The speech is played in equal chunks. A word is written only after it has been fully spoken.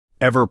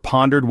Ever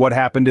pondered what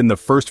happened in the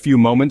first few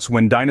moments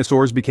when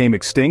dinosaurs became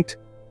extinct?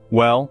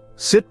 Well,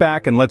 sit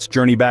back and let's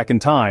journey back in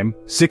time,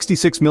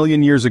 66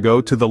 million years ago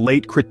to the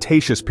late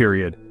Cretaceous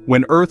period,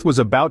 when Earth was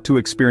about to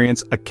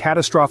experience a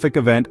catastrophic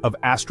event of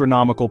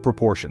astronomical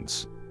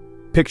proportions.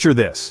 Picture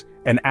this,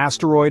 an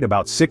asteroid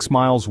about 6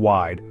 miles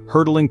wide,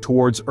 hurtling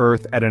towards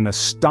Earth at an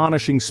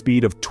astonishing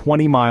speed of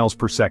 20 miles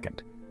per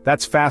second.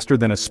 That's faster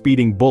than a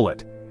speeding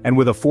bullet, and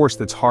with a force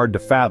that's hard to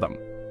fathom.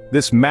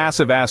 This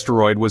massive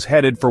asteroid was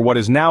headed for what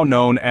is now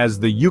known as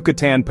the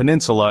Yucatan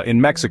Peninsula in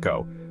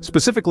Mexico,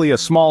 specifically a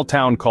small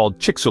town called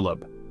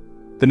Chicxulub.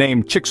 The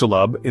name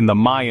Chicxulub, in the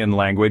Mayan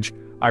language,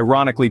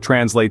 ironically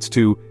translates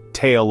to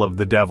Tail of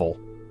the Devil.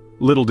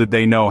 Little did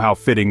they know how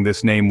fitting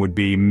this name would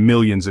be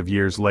millions of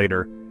years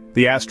later.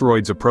 The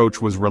asteroid's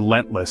approach was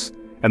relentless,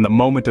 and the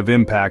moment of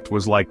impact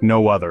was like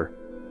no other.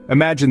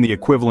 Imagine the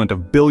equivalent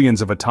of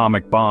billions of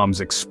atomic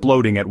bombs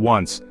exploding at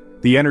once.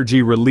 The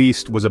energy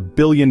released was 1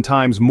 billion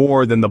times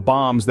more than the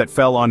bombs that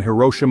fell on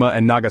Hiroshima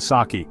and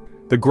Nagasaki.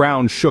 The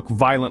ground shook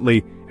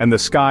violently, and the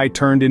sky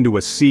turned into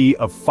a sea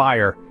of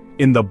fire.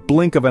 In the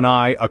blink of an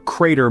eye, a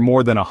crater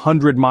more than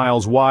 100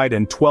 miles wide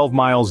and 12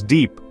 miles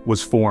deep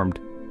was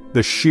formed.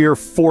 The sheer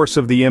force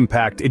of the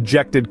impact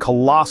ejected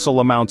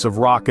colossal amounts of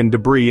rock and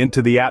debris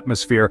into the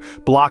atmosphere,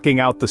 blocking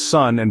out the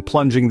sun and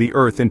plunging the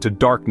Earth into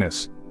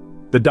darkness.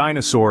 The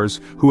dinosaurs,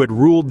 who had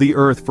ruled the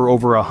Earth for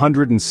over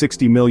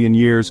 160 million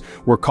years,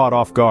 were caught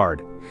off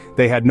guard.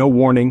 They had no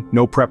warning,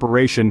 no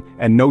preparation,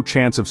 and no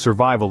chance of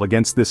survival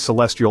against this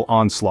celestial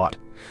onslaught.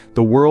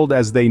 The world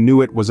as they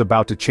knew it was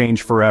about to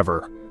change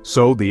forever.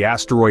 So the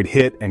asteroid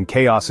hit and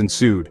chaos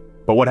ensued.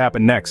 But what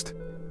happened next?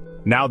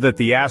 Now that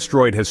the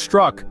asteroid has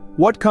struck,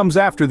 what comes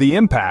after the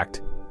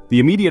impact? The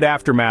immediate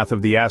aftermath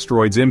of the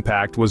asteroid's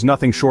impact was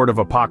nothing short of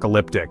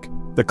apocalyptic.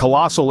 The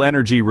colossal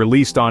energy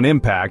released on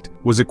impact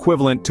was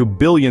equivalent to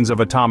billions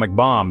of atomic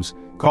bombs,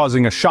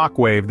 causing a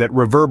shockwave that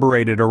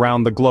reverberated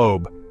around the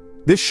globe.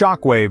 This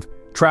shockwave,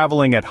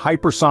 traveling at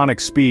hypersonic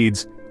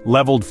speeds,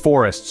 leveled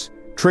forests,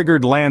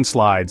 triggered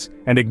landslides,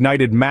 and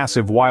ignited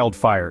massive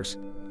wildfires.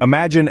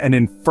 Imagine an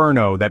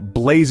inferno that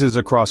blazes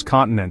across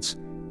continents,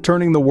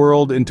 turning the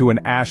world into an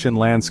ashen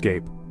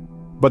landscape.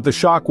 But the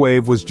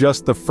shockwave was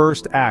just the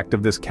first act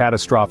of this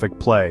catastrophic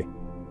play.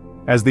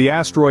 As the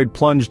asteroid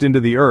plunged into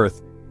the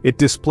Earth, it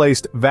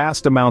displaced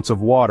vast amounts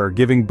of water,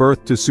 giving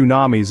birth to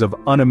tsunamis of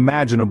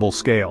unimaginable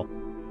scale.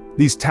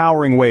 These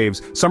towering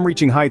waves, some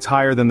reaching heights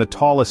higher than the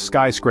tallest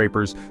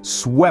skyscrapers,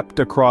 swept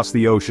across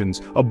the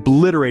oceans,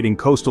 obliterating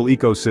coastal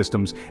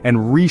ecosystems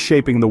and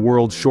reshaping the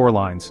world's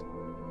shorelines.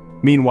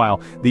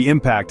 Meanwhile, the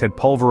impact had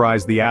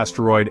pulverized the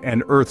asteroid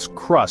and Earth's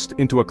crust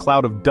into a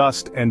cloud of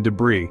dust and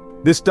debris.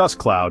 This dust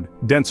cloud,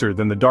 denser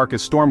than the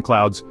darkest storm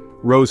clouds,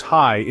 rose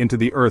high into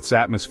the Earth's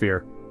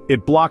atmosphere.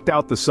 It blocked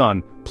out the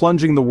sun,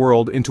 plunging the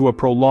world into a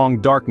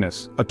prolonged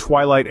darkness, a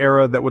twilight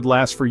era that would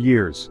last for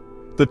years.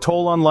 The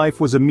toll on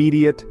life was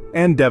immediate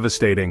and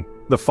devastating.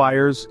 The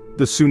fires,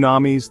 the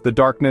tsunamis, the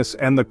darkness,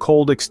 and the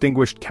cold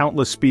extinguished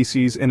countless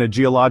species in a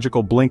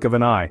geological blink of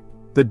an eye.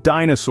 The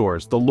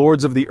dinosaurs, the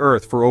lords of the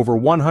Earth for over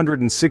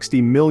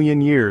 160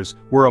 million years,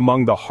 were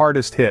among the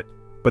hardest hit,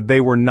 but they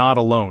were not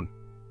alone.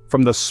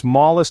 From the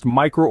smallest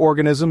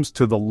microorganisms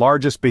to the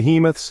largest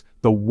behemoths,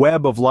 the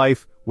web of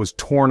life was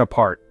torn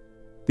apart.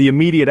 The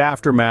immediate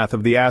aftermath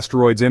of the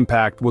asteroid's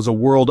impact was a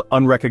world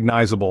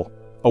unrecognizable,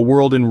 a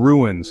world in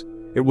ruins.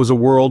 It was a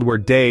world where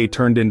day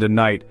turned into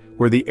night,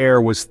 where the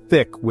air was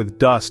thick with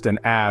dust and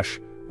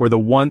ash, where the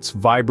once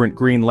vibrant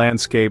green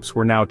landscapes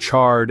were now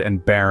charred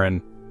and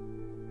barren.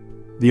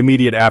 The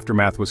immediate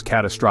aftermath was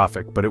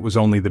catastrophic, but it was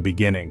only the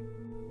beginning.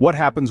 What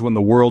happens when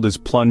the world is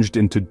plunged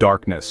into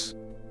darkness?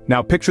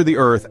 Now picture the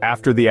Earth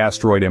after the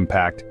asteroid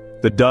impact.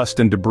 The dust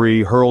and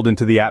debris hurled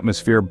into the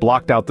atmosphere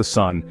blocked out the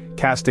sun,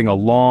 casting a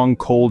long,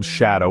 cold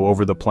shadow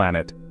over the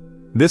planet.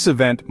 This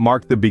event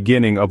marked the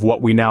beginning of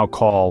what we now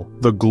call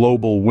the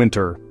global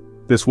winter.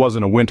 This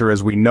wasn't a winter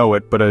as we know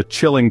it, but a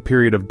chilling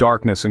period of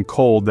darkness and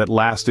cold that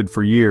lasted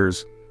for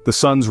years. The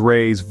sun's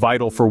rays,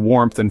 vital for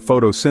warmth and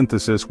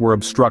photosynthesis, were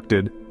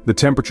obstructed. The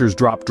temperatures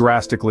dropped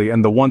drastically,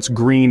 and the once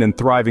green and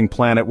thriving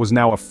planet was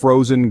now a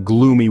frozen,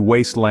 gloomy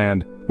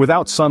wasteland.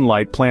 Without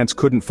sunlight, plants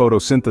couldn't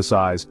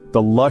photosynthesize.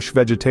 The lush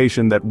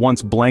vegetation that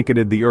once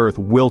blanketed the Earth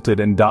wilted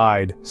and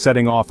died,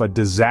 setting off a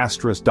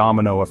disastrous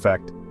domino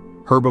effect.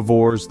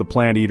 Herbivores, the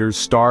plant-eaters,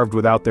 starved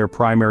without their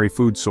primary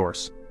food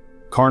source.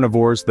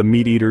 Carnivores, the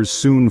meat-eaters,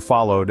 soon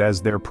followed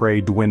as their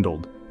prey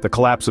dwindled. The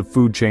collapse of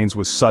food chains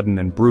was sudden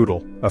and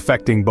brutal,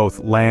 affecting both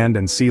land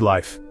and sea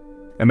life.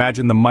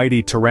 Imagine the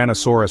mighty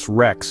Tyrannosaurus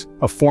Rex,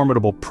 a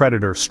formidable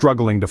predator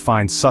struggling to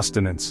find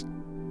sustenance.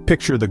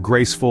 Picture the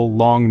graceful,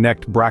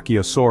 long-necked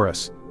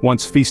Brachiosaurus,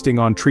 once feasting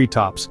on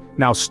treetops,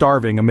 now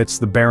starving amidst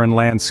the barren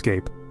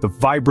landscape. The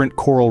vibrant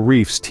coral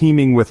reefs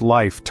teeming with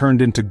life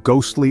turned into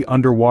ghostly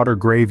underwater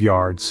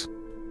graveyards.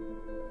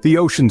 The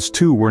oceans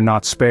too were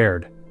not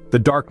spared. The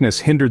darkness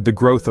hindered the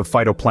growth of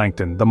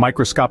phytoplankton, the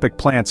microscopic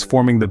plants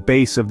forming the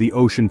base of the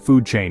ocean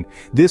food chain.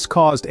 This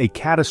caused a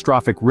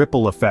catastrophic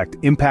ripple effect,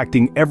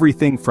 impacting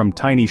everything from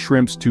tiny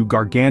shrimps to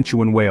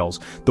gargantuan whales.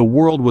 The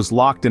world was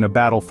locked in a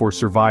battle for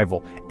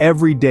survival.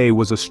 Every day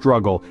was a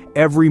struggle,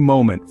 every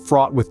moment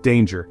fraught with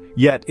danger.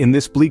 Yet, in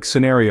this bleak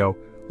scenario,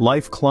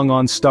 life clung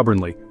on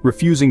stubbornly,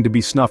 refusing to be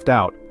snuffed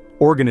out.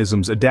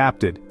 Organisms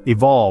adapted,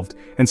 evolved,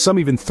 and some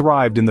even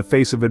thrived in the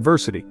face of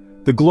adversity.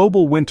 The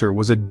global winter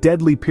was a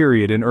deadly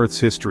period in Earth's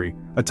history,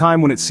 a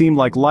time when it seemed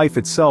like life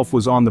itself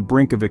was on the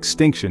brink of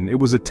extinction. It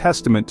was a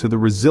testament to the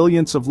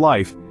resilience of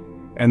life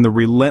and the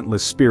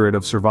relentless spirit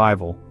of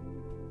survival.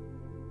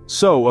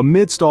 So,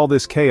 amidst all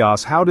this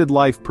chaos, how did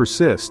life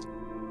persist?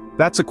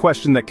 That's a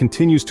question that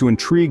continues to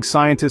intrigue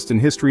scientists and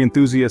history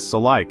enthusiasts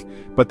alike,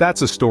 but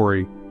that's a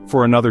story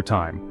for another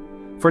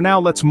time. For now,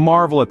 let's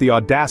marvel at the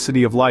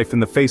audacity of life in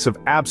the face of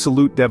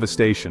absolute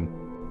devastation.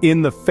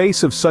 In the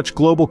face of such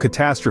global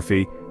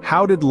catastrophe,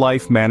 how did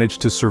life manage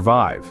to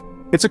survive?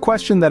 It's a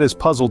question that has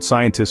puzzled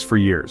scientists for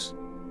years.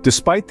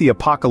 Despite the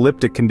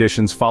apocalyptic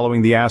conditions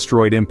following the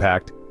asteroid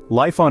impact,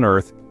 life on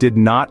Earth did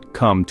not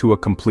come to a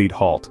complete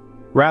halt.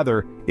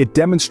 Rather, it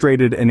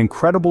demonstrated an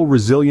incredible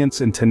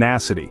resilience and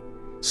tenacity.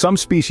 Some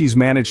species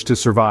managed to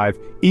survive,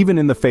 even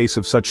in the face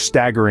of such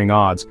staggering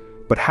odds.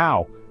 But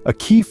how? A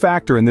key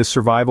factor in this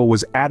survival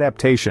was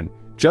adaptation.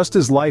 Just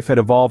as life had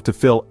evolved to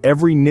fill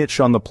every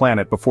niche on the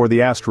planet before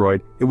the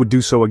asteroid, it would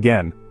do so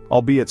again,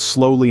 albeit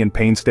slowly and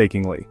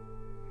painstakingly.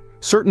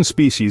 Certain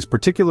species,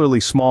 particularly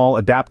small,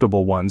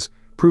 adaptable ones,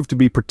 proved to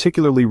be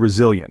particularly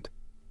resilient.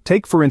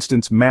 Take, for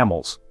instance,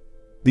 mammals.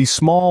 These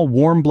small,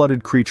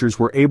 warm-blooded creatures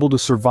were able to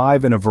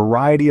survive in a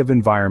variety of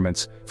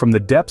environments, from the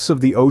depths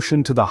of the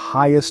ocean to the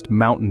highest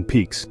mountain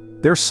peaks.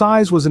 Their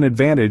size was an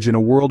advantage in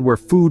a world where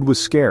food was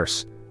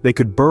scarce. They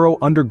could burrow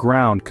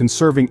underground,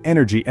 conserving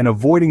energy and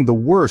avoiding the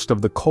worst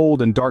of the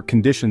cold and dark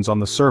conditions on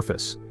the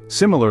surface.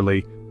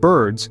 Similarly,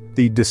 birds,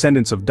 the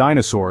descendants of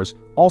dinosaurs,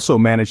 also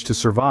managed to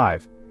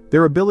survive.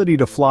 Their ability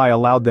to fly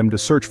allowed them to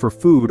search for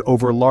food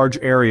over large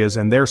areas,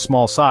 and their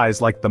small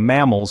size, like the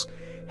mammals,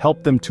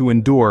 helped them to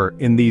endure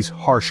in these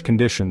harsh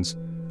conditions.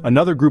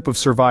 Another group of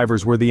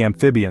survivors were the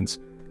amphibians.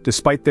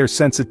 Despite their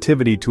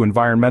sensitivity to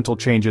environmental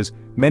changes,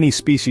 many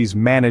species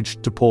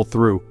managed to pull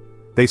through.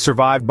 They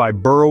survived by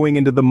burrowing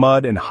into the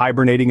mud and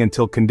hibernating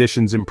until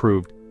conditions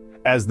improved.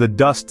 As the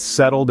dust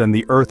settled and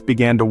the Earth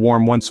began to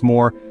warm once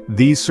more,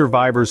 these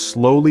survivors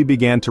slowly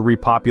began to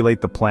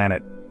repopulate the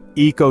planet.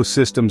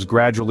 Ecosystems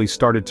gradually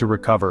started to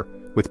recover,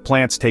 with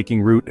plants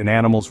taking root and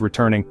animals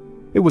returning.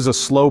 It was a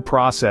slow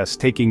process,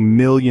 taking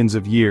millions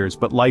of years,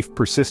 but life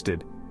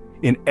persisted.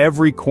 In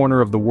every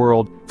corner of the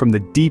world, from the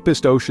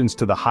deepest oceans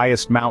to the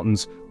highest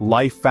mountains,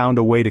 life found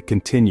a way to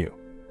continue.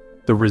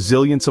 The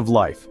resilience of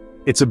life,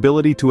 its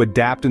ability to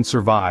adapt and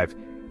survive,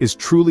 is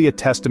truly a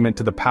testament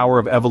to the power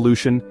of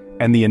evolution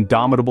and the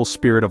indomitable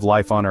spirit of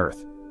life on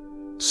Earth.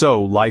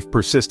 So, life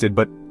persisted,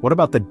 but what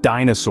about the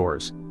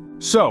dinosaurs?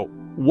 So,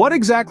 what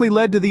exactly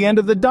led to the end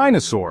of the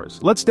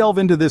dinosaurs? Let's delve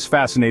into this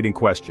fascinating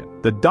question.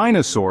 The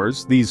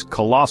dinosaurs, these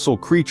colossal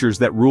creatures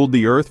that ruled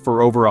the Earth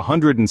for over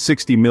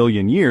 160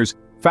 million years,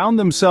 found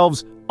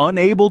themselves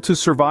unable to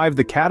survive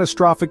the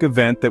catastrophic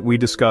event that we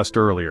discussed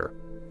earlier.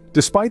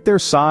 Despite their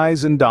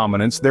size and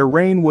dominance, their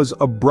reign was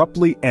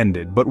abruptly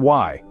ended. But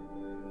why?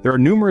 There are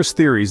numerous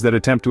theories that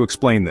attempt to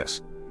explain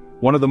this.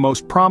 One of the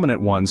most prominent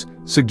ones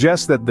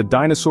suggests that the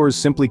dinosaurs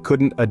simply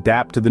couldn't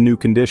adapt to the new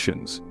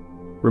conditions.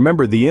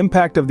 Remember, the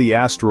impact of the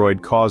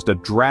asteroid caused a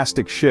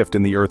drastic shift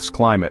in the Earth's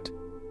climate.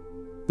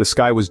 The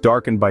sky was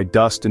darkened by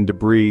dust and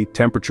debris,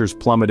 temperatures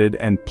plummeted,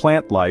 and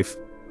plant life,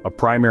 a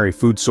primary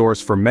food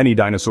source for many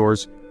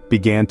dinosaurs,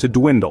 began to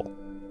dwindle.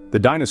 The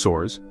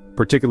dinosaurs,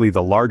 particularly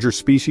the larger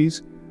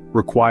species,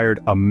 required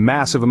a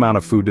massive amount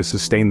of food to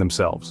sustain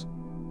themselves.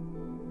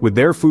 With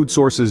their food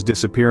sources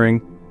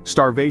disappearing,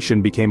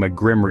 starvation became a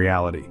grim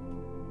reality.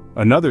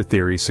 Another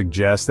theory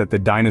suggests that the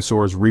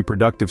dinosaurs'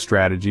 reproductive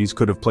strategies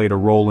could have played a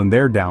role in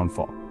their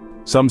downfall.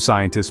 Some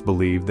scientists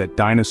believe that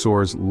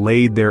dinosaurs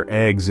laid their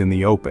eggs in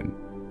the open.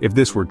 If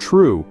this were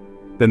true,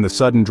 then the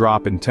sudden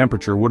drop in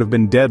temperature would have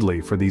been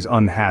deadly for these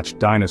unhatched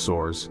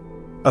dinosaurs.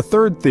 A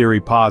third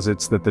theory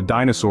posits that the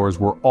dinosaurs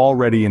were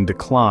already in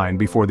decline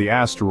before the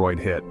asteroid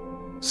hit.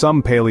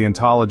 Some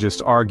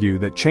paleontologists argue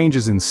that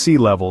changes in sea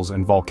levels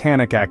and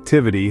volcanic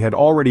activity had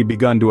already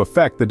begun to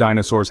affect the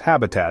dinosaurs'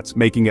 habitats,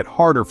 making it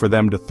harder for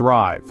them to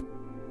thrive.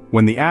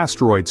 When the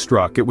asteroid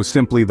struck, it was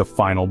simply the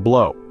final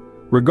blow.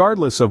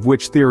 Regardless of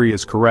which theory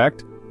is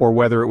correct, or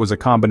whether it was a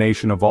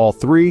combination of all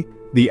three,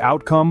 the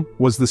outcome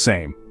was the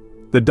same.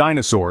 The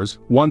dinosaurs,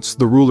 once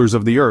the rulers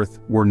of the Earth,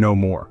 were no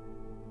more.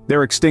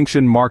 Their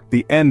extinction marked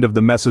the end of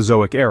the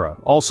Mesozoic era,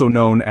 also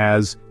known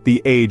as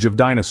the Age of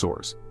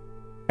Dinosaurs.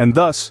 And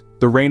thus,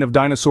 the reign of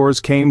dinosaurs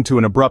came to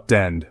an abrupt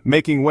end,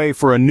 making way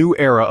for a new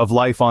era of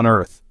life on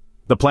Earth.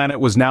 The planet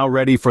was now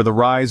ready for the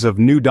rise of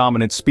new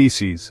dominant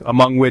species,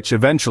 among which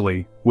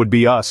eventually would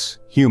be us,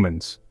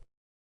 humans.